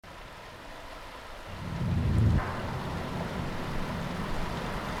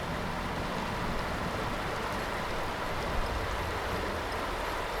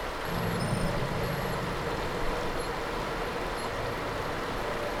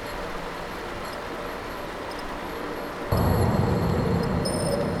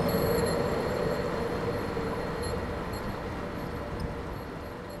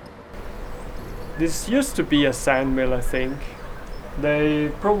This used to be a sand mill, I think.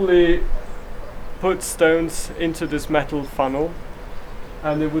 They probably put stones into this metal funnel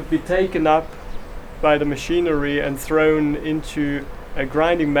and it would be taken up by the machinery and thrown into a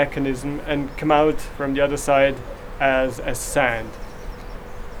grinding mechanism and come out from the other side as sand.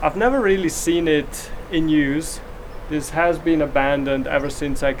 I've never really seen it in use. This has been abandoned ever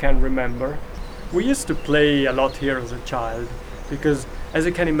since I can remember. We used to play a lot here as a child because, as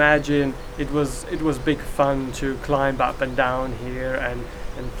you can imagine, it was big fun to climb up and down here and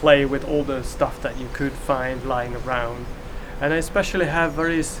play with all the stuff that you could find lying around. And I especially have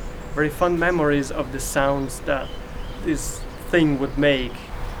very fun memories of the sounds that this thing would make.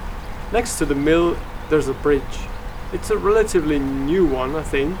 Next to the mill there's a bridge. It's a relatively new one, I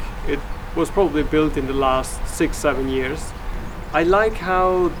think. It was probably built in the last 6-7 years. I like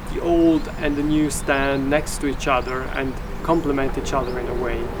how the old and the new stand next to each other and complement each other in a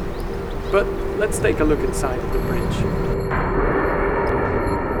way. But let's take a look inside of the bridge.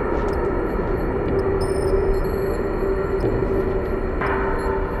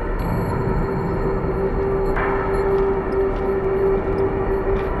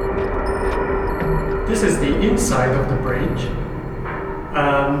 This is the inside of the bridge.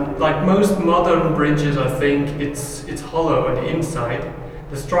 Like most modern bridges, I think it's hollow on the inside.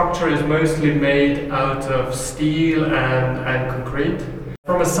 The structure is mostly made out of steel and concrete.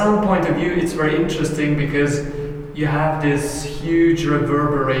 From a sound point of view, it's very interesting because you have this huge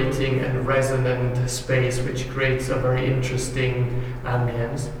reverberating and resonant space which creates a very interesting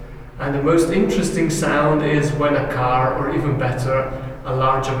ambience. And the most interesting sound is when a car, or even better, a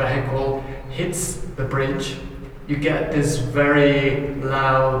larger vehicle hits the bridge. You get this very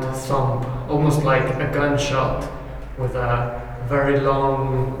loud thump, almost like a gunshot with a very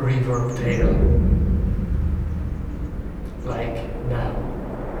long reverb tail. Like now.